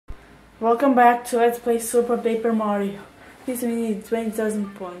Welcome back to Let's Play Super Paper Mario. This we need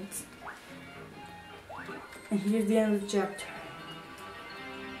 20,000 points. And here's the end of the chapter.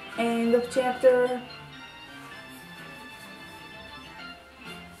 End of chapter.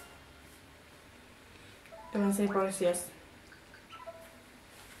 I want to say progress, yes.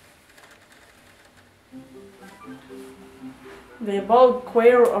 The bold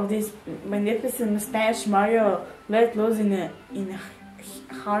quail of this magnificent mustache Mario let loose in a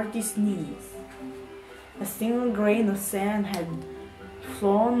hearty sneeze. A single grain of sand had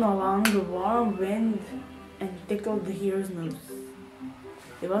flown along the warm wind and tickled the hero's nose.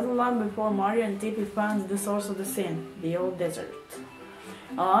 It wasn't long before Mario and Tippy found the source of the sand, the old desert.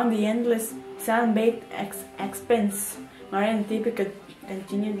 Along the endless sand-baked expanse, Mario and Tippy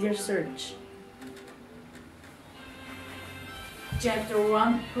continued their search. Chapter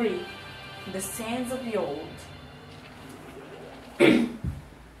 1-3 The Sands of Yold.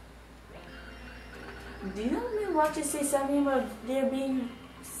 Do you know what you say something about there being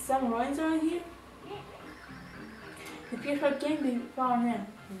some ruins around here? The future can't be far now.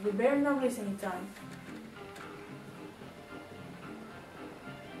 We better not waste any time.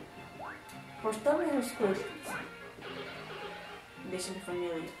 For stopping her squishes. They should be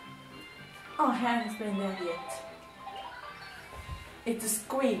familiar. Oh, I haven't explained that yet. It's a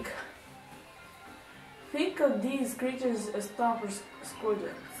squeak. Think of these creatures as stoppers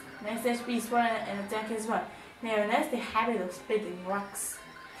squidlings. Next HP is one and attack as well. They have a nasty habit of spitting rocks.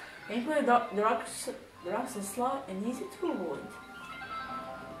 Thankfully the rocks are slow and easy to avoid.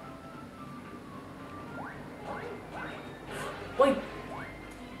 Wait!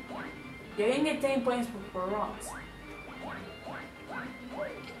 You can get 10 points for rocks.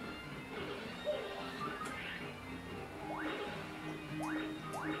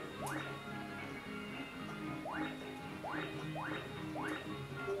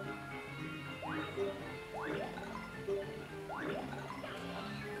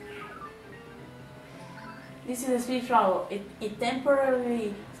 This is a speed travel. It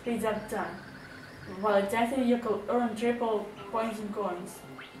temporarily speeds up time. While it's active, you can earn triple points and coins.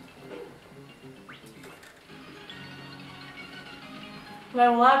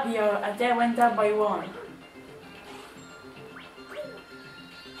 Level up, your attack went up by 1.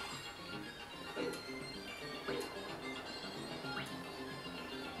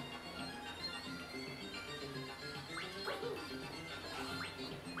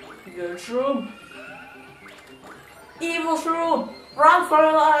 Good shroom. Evil shroom! Run for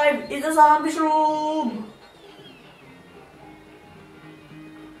your life! It's a zombie shroom!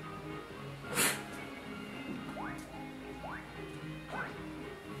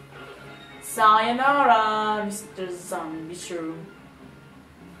 Sayonara, Mr. Zombie Shroom.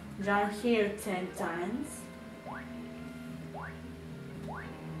 Jump here 10 times.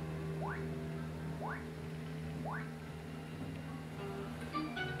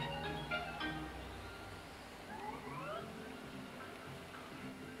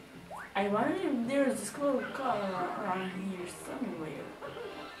 I wonder if there's a school car around here somewhere.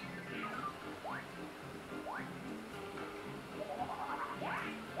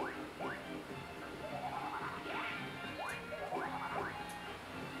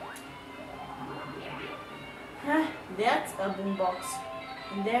 Huh, that's a boombox.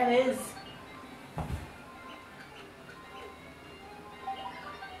 And that is.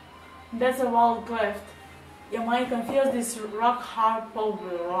 That's a wall cleft. You might confuse this rock hard pole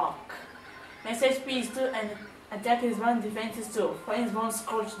with rock. Next HP is 2 and attack is 1, defense is 2. Flames won't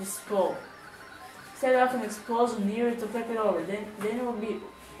scorch this pole. Set off an explosion near it to flip it over, then it will be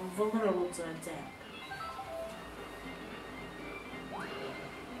vulnerable to attack.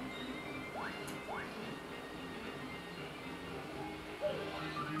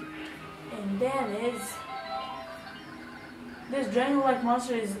 And that is. This dragon-like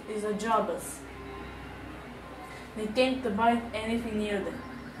monster is a jobless. They tend to bite anything near them.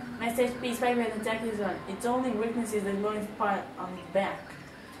 Max HP is 5 and attack is 1. Its only weakness is the glowing spot on its back.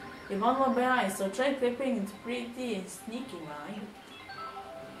 It won't look behind, so try clipping it pretty and sneaky, right?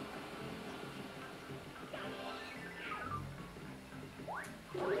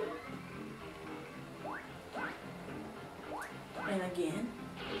 And again.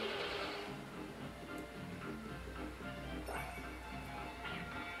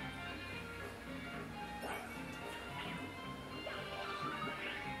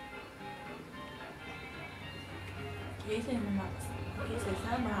 Casey's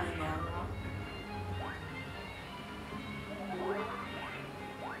not behind now,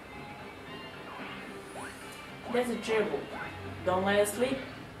 That's a dribble. Don't let it sleep.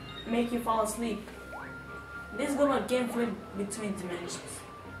 Make you fall asleep. This gonna can flip between dimensions.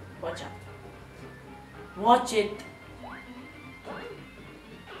 Watch out. Watch it.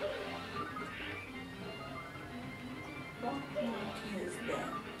 What is that?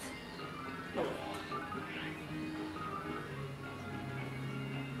 Oh.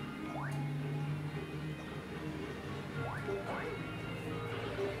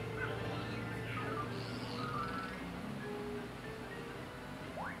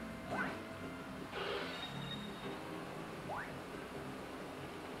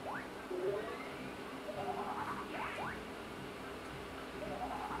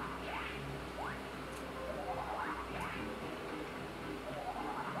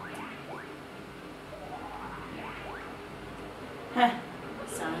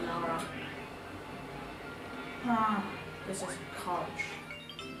 Sayonara. This is college.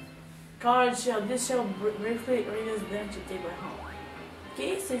 College shall this shall briefly read us them to take by home.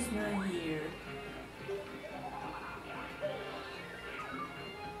 Case is not here.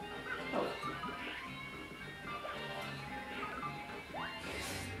 Oh.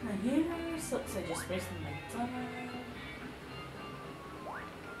 Not here, so I just wasted my time.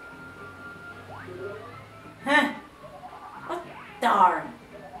 Huh? What darn!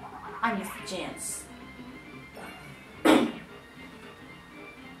 I missed the chance.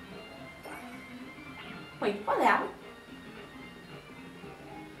 Wait, what happened?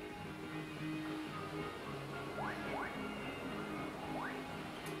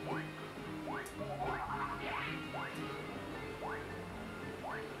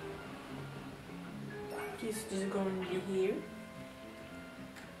 He's just going to be here.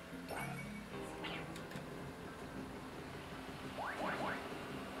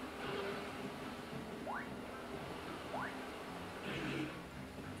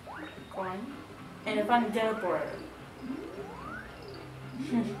 And I found a teleporter.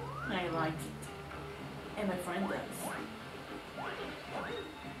 I like it. And my friend does.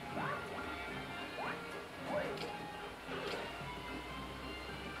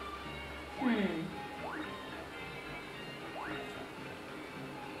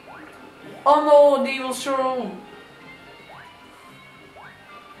 Oh no, the evil shroom!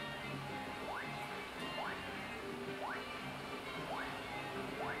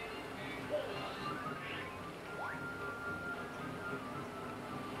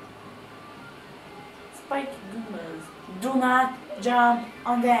 Spike Goombas. Do not jump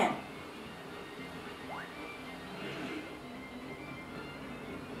on them.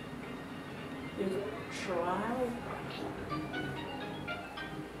 Trial.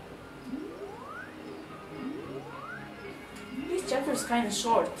 This chapter is kind of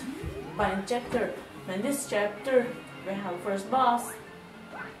short, but in this chapter, we have the first boss.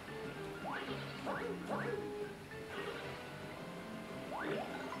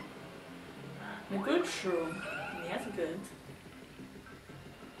 The good shroom. That's good.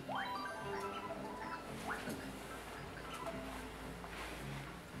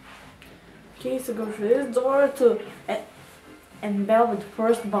 Okay, so go through this door to and battle with the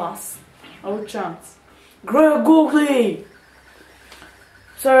first boss. Our chance. Grab Googly!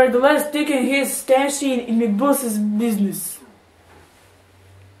 Sorry, the last taking his stashing in McBoss's business.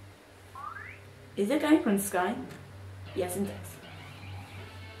 Is it coming from the sky? Yes, it does.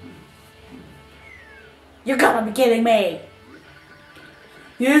 You gotta be kidding me!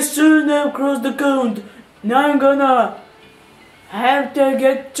 Yes, sir, now cross the count. Now I'm gonna have to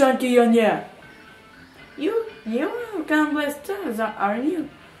get chunky on ya. You can't play stars, aren't you?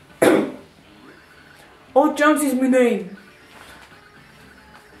 Oh, Chunks is my name.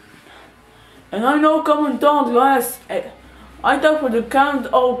 And I know common tongue last. I talk for the count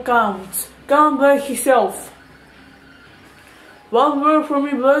all counts. Count like himself. One word from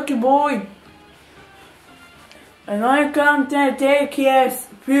me, Blackie boy. And I can't take yes,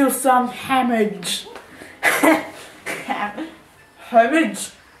 feel some damage.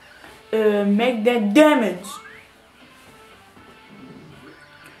 Damage? Make that damage.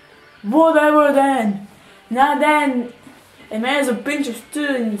 Whatever then. Now then, a man is a pinch of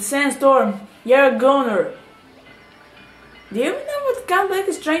stew in sandstorm. You're a goner. Do you even know what Count Black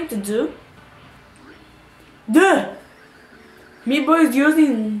is trying to do? Duh! Me boys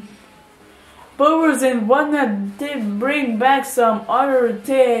using powers and whatnot, they bring back some other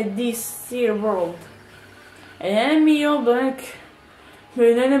to this here world. An enemy of black,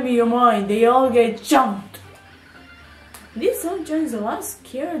 an enemy of mine, they all get jumped. This soldier is a lot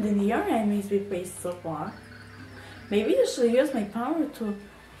scarier than the other enemies we faced so far. Maybe I should use my power to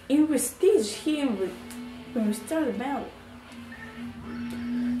investige him when we start the battle.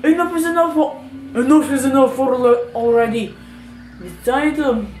 Enough is enough already. It's time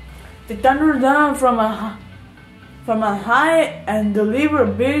to thunder down from a from on high and deliver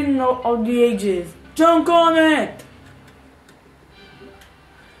beating of the ages. Jump on it!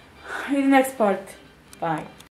 In the next part. Bye.